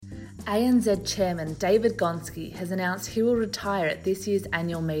ANZ Chairman David Gonski has announced he will retire at this year's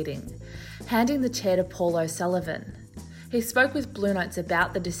annual meeting, handing the chair to Paul O'Sullivan. He spoke with bluenotes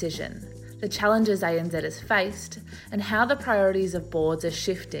about the decision, the challenges ANZ has faced, and how the priorities of boards are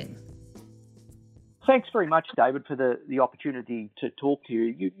shifting. Thanks very much, David, for the opportunity to talk to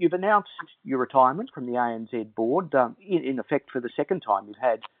you. You've announced your retirement from the ANZ board. In effect, for the second time, you've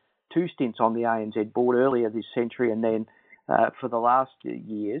had two stints on the ANZ board earlier this century and then for the last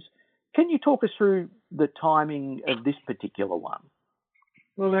years. Can you talk us through the timing of this particular one?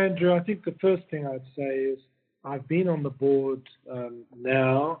 Well, Andrew, I think the first thing I'd say is I've been on the board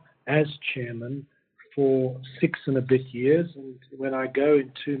now as chairman for 6 and a bit years, and when I go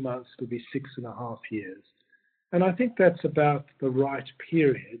in 2 months, it'll be 6.5 years. And I think that's about the right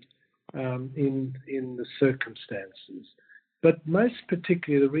period in the circumstances. But most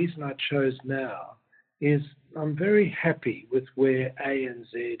particularly, the reason I chose now is I'm very happy with where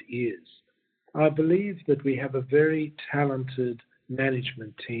ANZ is. I believe that we have a very talented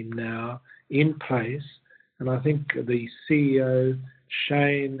management team now in place, and I think the CEO,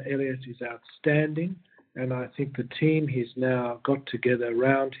 Shane Elliott, is outstanding, and I think the team he's now got together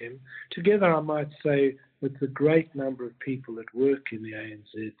around him, together I might say with the great number of people that work in the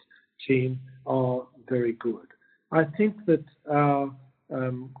ANZ team, are very good. I think that our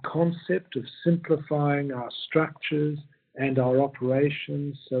concept of simplifying our structures and our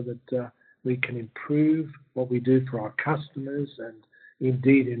operations so that we can improve what we do for our customers and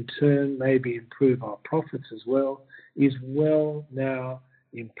indeed in turn maybe improve our profits as well is well now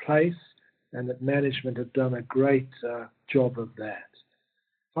in place, and that management have done a great job of that.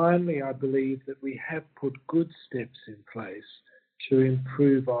 Finally, I believe that we have put good steps in place to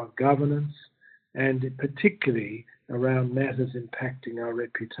improve our governance and particularly around matters impacting our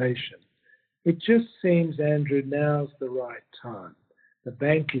reputation. It just seems, Andrew, now's the right time. The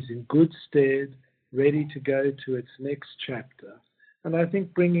bank is in good stead, ready to go to its next chapter. And I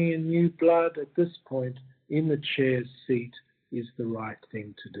think bringing in new blood at this point in the chair's seat is the right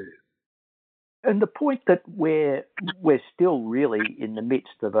thing to do. And the point that we're still really in the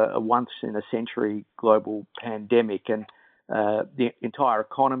midst of a once-in-a-century global pandemic, and the entire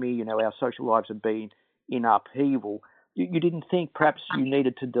economy, our social lives have been in upheaval. You didn't think perhaps you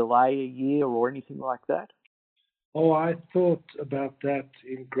needed to delay a year or anything like that? Oh, I thought about that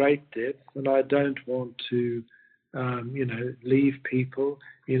in great depth, and I don't want to, leave people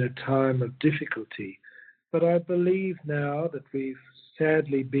in a time of difficulty. But I believe now that we've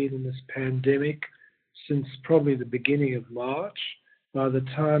sadly been in this pandemic since probably the beginning of March. By the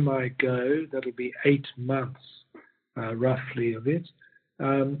time I go, that'll be 8 months, roughly, of it.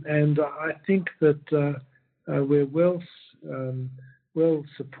 And I think that we're well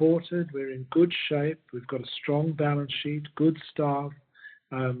supported. We're in good shape. We've got a strong balance sheet, good staff.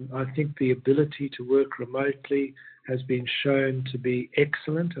 I think the ability to work remotely has been shown to be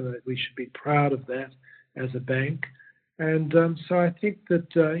excellent, and that we should be proud of that as a bank. And so I think that,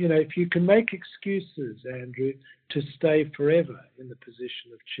 if you can make excuses, Andrew, to stay forever in the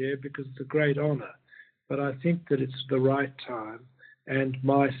position of chair, because it's a great honour, but I think that it's the right time. And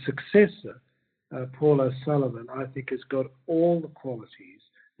my successor, Paul O'Sullivan, I think has got all the qualities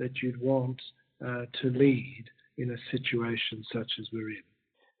that you'd want to lead in a situation such as we're in.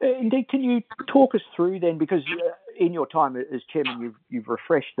 Indeed, can you talk us through then, because in your time as chairman, you've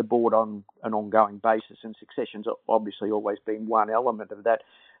refreshed the board on an ongoing basis, and succession's obviously always been one element of that.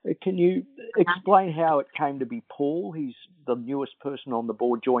 Can you explain how it came to be Paul? He's the newest person on the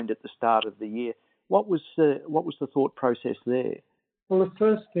board, joined at the start of the year. What was the thought process there? Well, the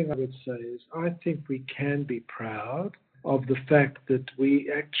first thing I would say is I think we can be proud of the fact that we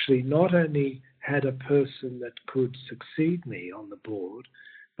actually not only had a person that could succeed me on the board,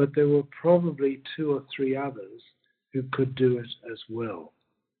 but there were probably 2 or 3 others who could do it as well.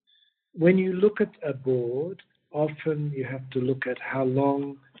 When you look at a board, often you have to look at how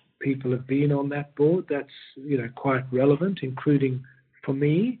long people have been on that board. That's quite relevant, including for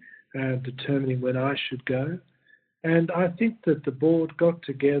me, determining when I should go. And I think that the board got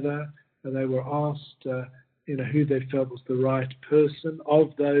together and they were asked, who they felt was the right person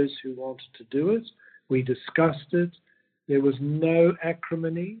of those who wanted to do it. We discussed it. There was no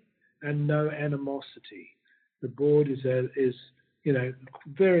acrimony and no animosity. The board is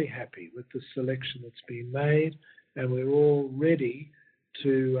very happy with the selection that's been made, and we're all ready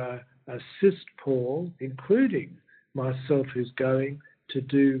to assist Paul, including myself who's going, to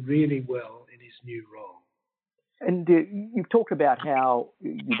do really well in his new role. And you've talked about how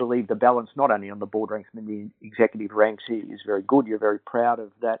you believe the balance, not only on the board ranks, but in the executive ranks, is very good. You're very proud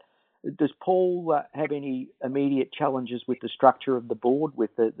of that. Does Paul have any immediate challenges with the structure of the board,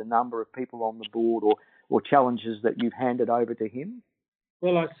 with the number of people on the board, or challenges that you've handed over to him?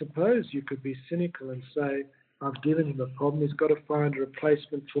 Well, I suppose you could be cynical and say, I've given him a problem. He's got to find a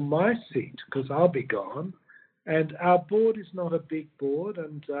replacement for my seat because I'll be gone. And our board is not a big board,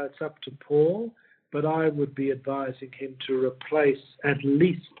 and it's up to Paul, but I would be advising him to replace at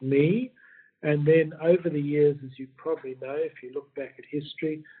least me. And then over the years, as you probably know, if you look back at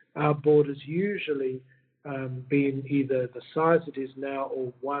history, our board has usually been either the size it is now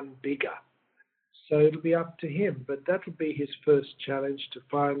or one bigger. So it'll be up to him, but that will be his first challenge, to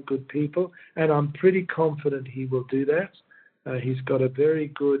find good people, and I'm pretty confident he will do that. He's got a very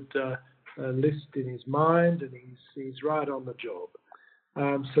good list in his mind, and he's right on the job.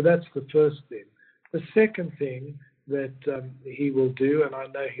 So that's the first thing. The second thing that he will do, and I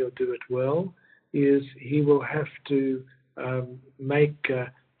know he'll do it well, is he will have to make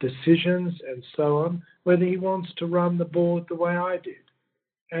decisions and so on, whether he wants to run the board the way I did.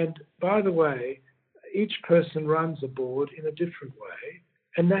 And by the way, each person runs a board in a different way,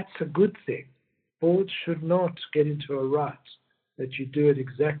 and that's a good thing. Boards should not get into a rut that you do it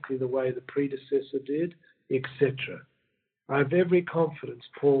exactly the way the predecessor did, etc. I have every confidence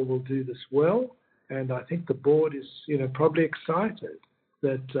Paul will do this well, and I think the board is, probably excited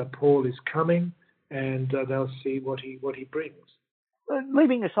that Paul is coming, and they'll see what he brings.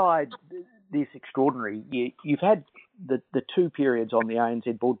 Leaving aside this extraordinary year, you've had the two periods on the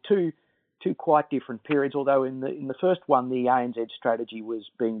ANZ board, two quite different periods, although in the first one, the ANZ strategy was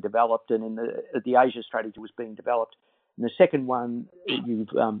being developed, and in the Asia strategy was being developed. In the second one, you've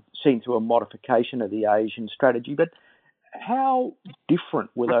seen through a modification of the Asian strategy. But how different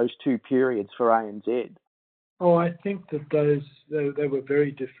were those two periods for ANZ? Oh, I think that they were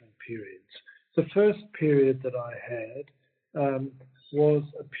very different periods. The first period that I had was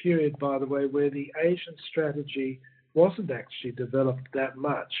a period, by the way, where the Asian strategy wasn't actually developed that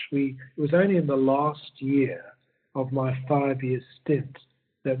much. It was only in the last year of my 5-year stint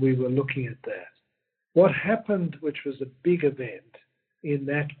that we were looking at that. What happened, which was a big event in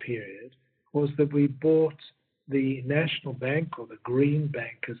that period, was that we bought the National Bank, or the Green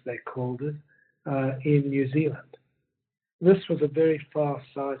Bank as they called it, in New Zealand. This was a very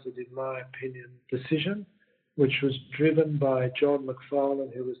far-sighted, in my opinion, decision, which was driven by John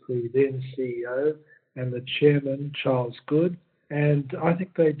McFarlane, who was the then CEO, and the chairman, Charles Good. And I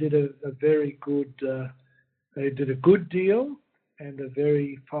think they did a very good, deal and a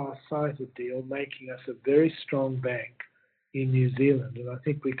very far-sighted deal, making us a very strong bank in New Zealand. And I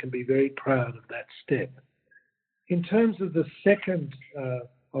think we can be very proud of that step. In terms of the second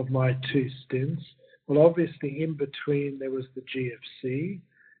of my two stints, well, obviously in between there was the GFC,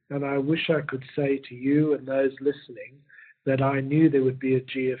 and I wish I could say to you and those listening that I knew there would be a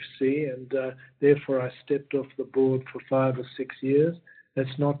GFC, and therefore I stepped off the board for 5 or 6 years.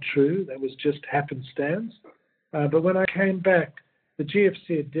 That's not true. That was just happenstance. But when I came back, the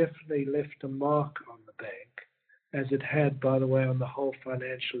GFC had definitely left a mark on the bank, as it had, by the way, on the whole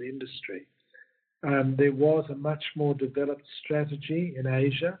financial industry. There was a much more developed strategy in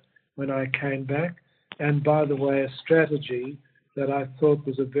Asia when I came back, and by the way, a strategy that I thought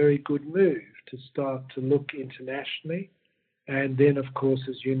was a very good move to start to look internationally. And then, of course,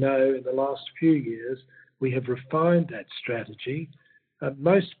 as you know, in the last few years, we have refined that strategy.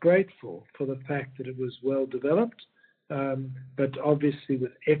 Most grateful for the fact that it was well developed, but obviously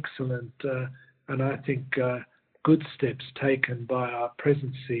with excellent and I think good steps taken by our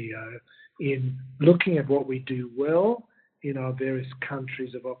present CEO in looking at what we do well in our various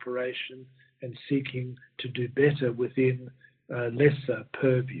countries of operation and seeking to do better within lesser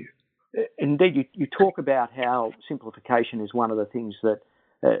purview. Indeed, you talk about how simplification is one of the things that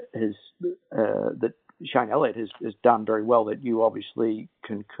that Shane Elliott has done very well, that you obviously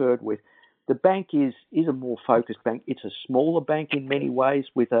concurred with. The bank is a more focused bank. It's a smaller bank in many ways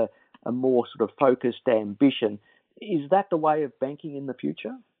with a more sort of focused ambition. Is that the way of banking in the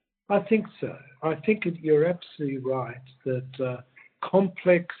future? I think so. I think you're absolutely right that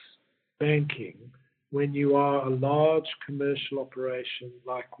complex banking, when you are a large commercial operation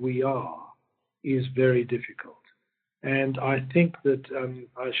like we are, is very difficult. And I think that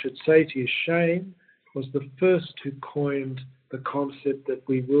I should say to you, Shane was the first who coined the concept that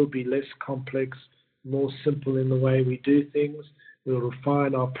we will be less complex, more simple in the way we do things. We'll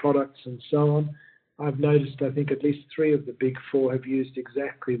refine our products and so on. I've noticed, I think, at least 3 of the big 4 have used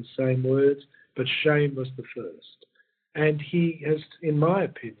exactly the same words, but Shane was the first. And he has, in my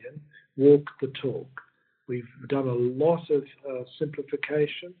opinion, walked the talk. We've done a lot of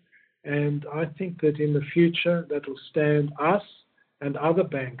simplification, and I think that in the future that will stand us and other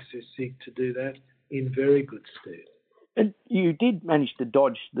banks who seek to do that in very good stead. And you did manage to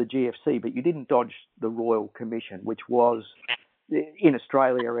dodge the GFC, but you didn't dodge the Royal Commission, which was, in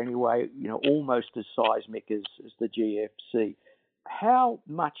Australia anyway, almost as seismic as the GFC. How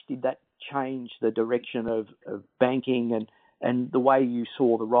much did that change the direction of banking and the way you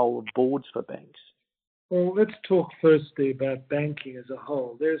saw the role of boards for banks? Well, let's talk firstly about banking as a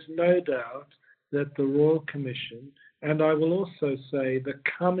whole. There's no doubt that the Royal Commission, and I will also say the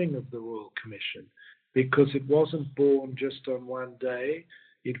coming of the Royal Commission, because it wasn't born just on one day.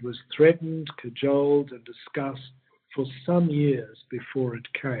 It was threatened, cajoled, and discussed for some years before it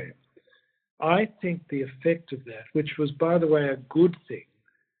came. I think the effect of that, which was, by the way, a good thing,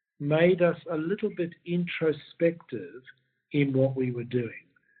 made us a little bit introspective in what we were doing,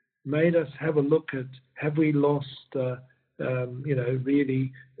 made us have a look at, have we lost,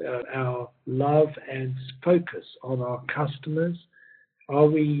 really our love and focus on our customers? Are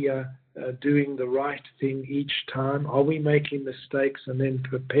we doing the right thing each time? Are we making mistakes and then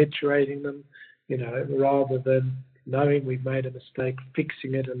perpetuating them, rather than knowing we've made a mistake,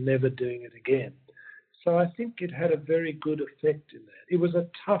 fixing it and never doing it again? So I think it had a very good effect in that. It was a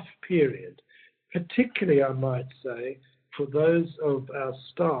tough period, particularly, I might say, for those of our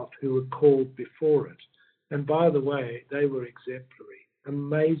staff who were called before it. And by the way, they were exemplary,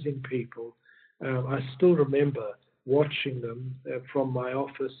 amazing people. I still remember watching them from my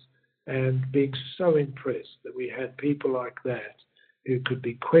office and being so impressed that we had people like that who could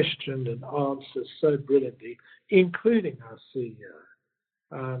be questioned and answered so brilliantly, including our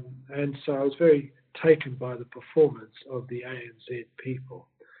CEO. And so I was very taken by the performance of the ANZ people.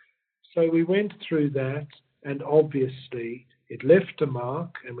 So we went through that, and obviously it left a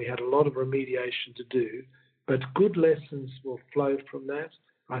mark, and we had a lot of remediation to do, but good lessons will flow from that.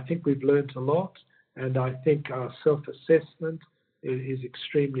 I think we've learned a lot, and I think our self-assessment is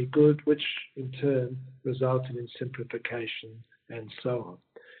extremely good, which in turn resulted in simplification and so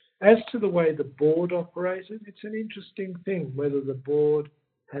on. As to the way the board operated, it's an interesting thing whether the board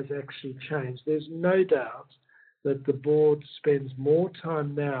has actually changed. There's no doubt that the board spends more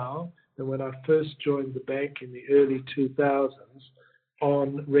time now than when I first joined the bank in the early 2000s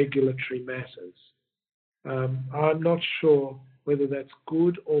on regulatory matters. I'm not sure whether that's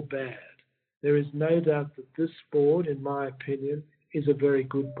good or bad. There is no doubt that this board, in my opinion, is a very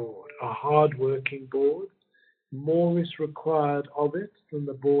good board, a hard-working board. More is required of it than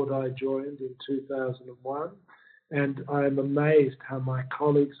the board I joined in 2001, and I am amazed how my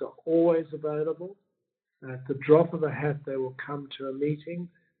colleagues are always available. At the drop of a hat, they will come to a meeting,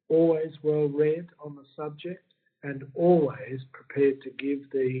 always well-read on the subject, and always prepared to give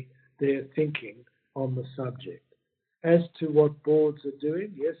their thinking on the subject. As to what boards are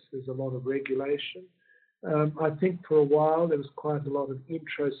doing, yes, there's a lot of regulation. I think for a while there was quite a lot of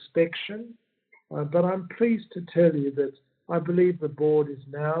introspection, but I'm pleased to tell you that I believe the board is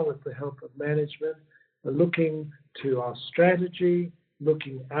now, with the help of management, looking to our strategy,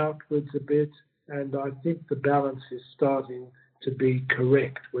 looking outwards a bit, and I think the balance is starting to be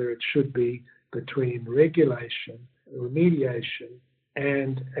correct where it should be between regulation, remediation,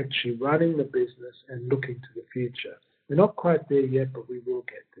 and actually running the business and looking to the future. We're not quite there yet, but we will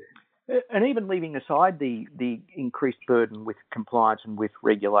get there. And even leaving aside the increased burden with compliance and with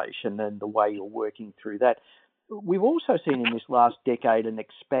regulation and the way you're working through that, we've also seen in this last decade an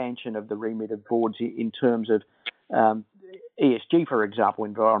expansion of the remit of boards in terms of ESG, for example,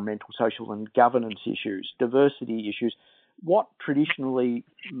 environmental, social and governance issues, diversity issues, what traditionally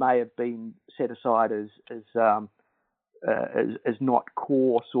may have been set aside as not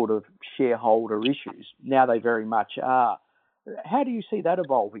core sort of shareholder issues. Now they very much are. How do you see that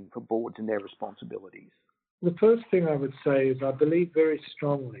evolving for boards and their responsibilities? The first thing I would say is I believe very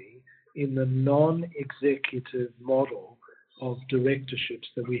strongly in the non-executive model of directorships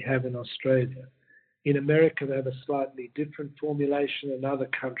that we have in Australia. In America, they have a slightly different formulation, and other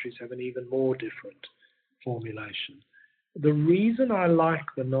countries have an even more different formulation. The reason I like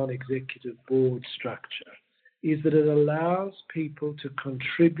the non-executive board structure is that it allows people to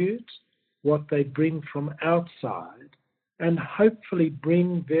contribute what they bring from outside and hopefully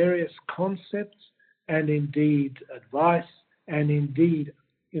bring various concepts and indeed advice and indeed,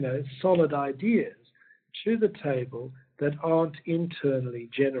 solid ideas to the table that aren't internally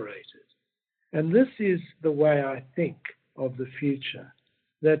generated. And this is the way I think of the future,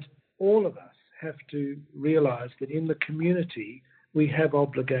 that all of us have to realize that in the community we have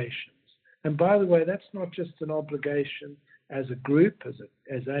obligations. And by the way, that's not just an obligation as a group,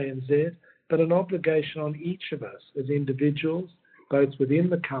 as ANZ, but an obligation on each of us as individuals, both within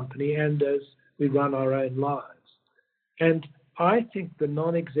the company and as we run our own lives. And I think the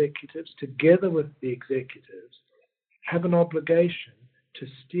non-executives, together with the executives, have an obligation to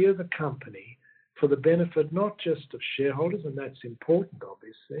steer the company for the benefit not just of shareholders, and that's important,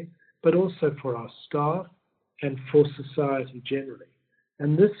 obviously, but also for our staff and for society generally.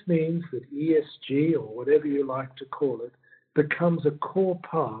 And this means that ESG, or whatever you like to call it, becomes a core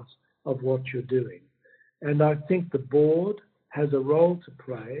part of what you're doing. And I think the board has a role to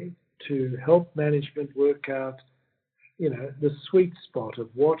play to help management work out, the sweet spot of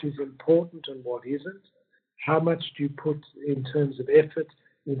what is important and what isn't. How much do you put in terms of effort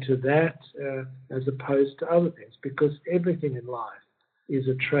into that as opposed to other things? Because everything in life is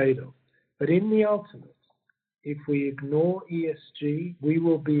a trade-off. But in the ultimate, if we ignore ESG, we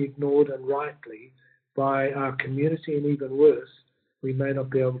will be ignored, and rightly, by our community, and even worse, we may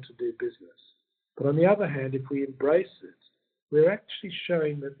not be able to do business. But on the other hand, if we embrace it, we're actually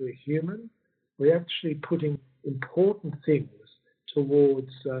showing that we're human. We're actually putting important things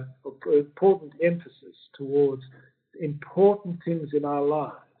towards, important emphasis towards important things in our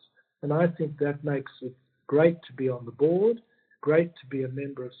lives. And I think that makes it great to be on the board, great to be a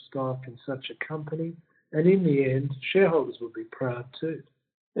member of staff in such a company, and in the end, shareholders will be proud too.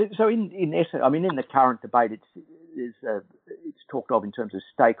 So in essence, in the current debate, it's talked of in terms of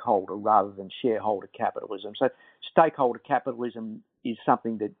stakeholder rather than shareholder capitalism. So stakeholder capitalism is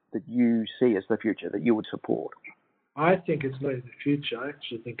something that you see as the future, that you would support. I think it's not in the future. I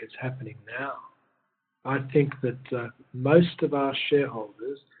actually think it's happening now. I think that most of our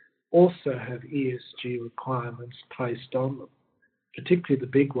shareholders also have ESG requirements placed on them, particularly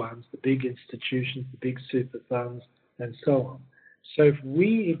the big ones, the big institutions, the big super funds, and so on. So if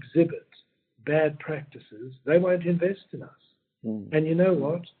we exhibit bad practices, they won't invest in us. And you know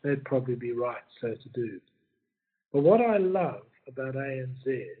what? They'd probably be right so to do. But what I love about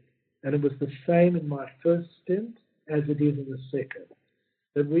ANZ, and it was the same in my first stint as it is in the second,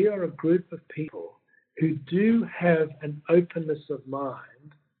 that we are a group of people who do have an openness of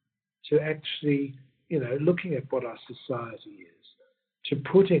mind to actually, looking at what our society is, to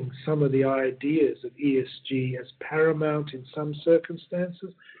putting some of the ideas of ESG as paramount in some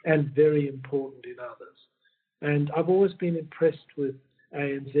circumstances and very important in others. And I've always been impressed with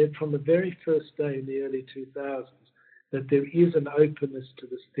ANZ from the very first day in the early 2000s that there is an openness to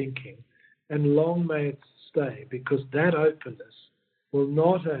this thinking, and long may it stay, because that openness will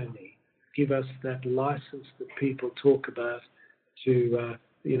not only give us that license that people talk about to,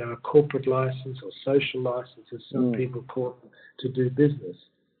 a corporate license or social license, as some people call it, to do business,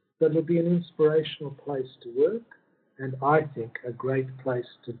 but it'll be an inspirational place to work, and I think a great place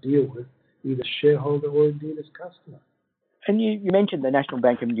to deal with either shareholder or indeed as customer. And you mentioned the National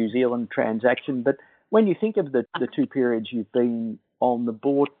Bank of New Zealand transaction, but when you think of the two periods you've been on the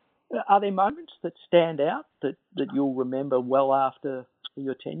board, are there moments that stand out that you'll remember well after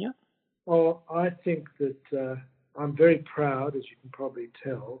your tenure? Well, I think that I'm very proud, as you can probably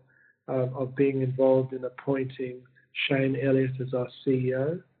tell, of being involved in appointing Shane Elliott as our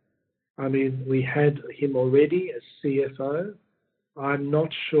CEO. We had him already as CFO. I'm not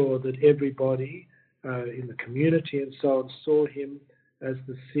sure that everybody in the community and so on saw him as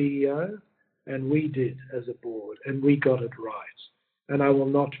the CEO, and we did as a board, and we got it right. And I will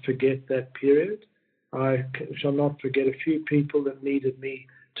not forget that period. I shall not forget a few people that needed me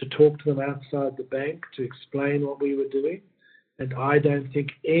to talk to them outside the bank to explain what we were doing, and I don't think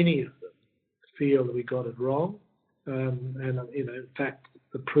any of them feel that we got it wrong. In fact,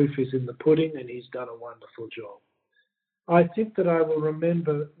 the proof is in the pudding, and he's done a wonderful job. I think that I will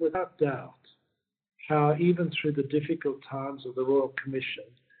remember without doubt how, even through the difficult times of the Royal Commission,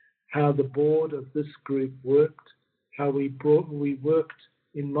 how the board of this group worked, how we worked,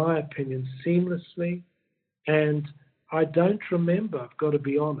 in my opinion, seamlessly. And I don't remember, I've got to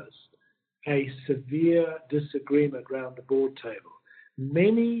be honest, a severe disagreement around the board table.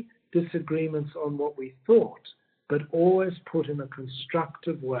 Many disagreements on what we thought, but always put in a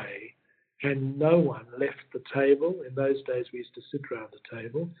constructive way, and no one left the table. In those days, we used to sit around the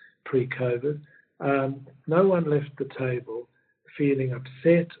table, pre-COVID. No one left the table feeling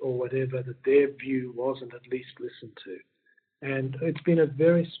upset or whatever that their view wasn't at least listened to. And it's been a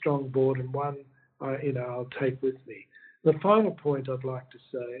very strong board, and one I'll take with me. The final point I'd like to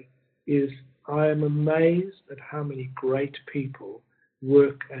say is I am amazed at how many great people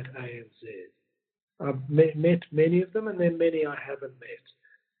work at ANZ. I've met many of them, and there are many I haven't met.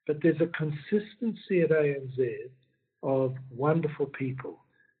 But there's a consistency at ANZ of wonderful people.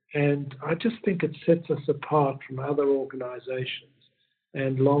 And I just think it sets us apart from other organisations,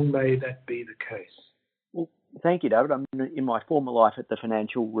 and long may that be the case. Well, Thank you, David. I mean, in my former life at the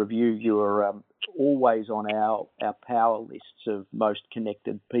Financial Review, you were always on our power lists of most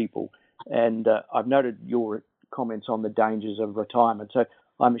connected people. And I've noted your comments on the dangers of retirement. So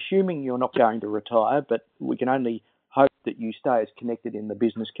I'm assuming you're not going to retire, but we can only hope that you stay as connected in the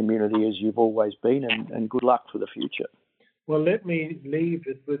business community as you've always been, and good luck for the future. Well, let me leave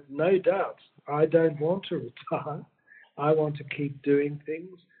it with no doubt. I don't want to retire. I want to keep doing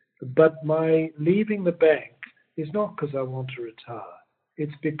things. But my leaving the bank is not because I want to retire.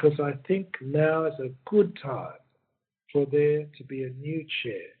 It's because I think now is a good time for there to be a new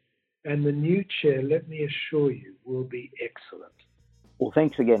chair. And the new chair, let me assure you, will be excellent. Well,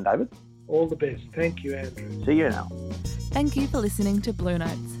 thanks again, David. All the best. Thank you, Andrew. See you now. Thank you for listening to Blue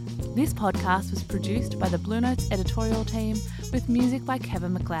Notes. This podcast was produced by the Blue Notes editorial team with music by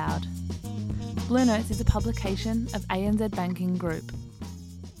Kevin McLeod. Blue Notes is a publication of ANZ Banking Group.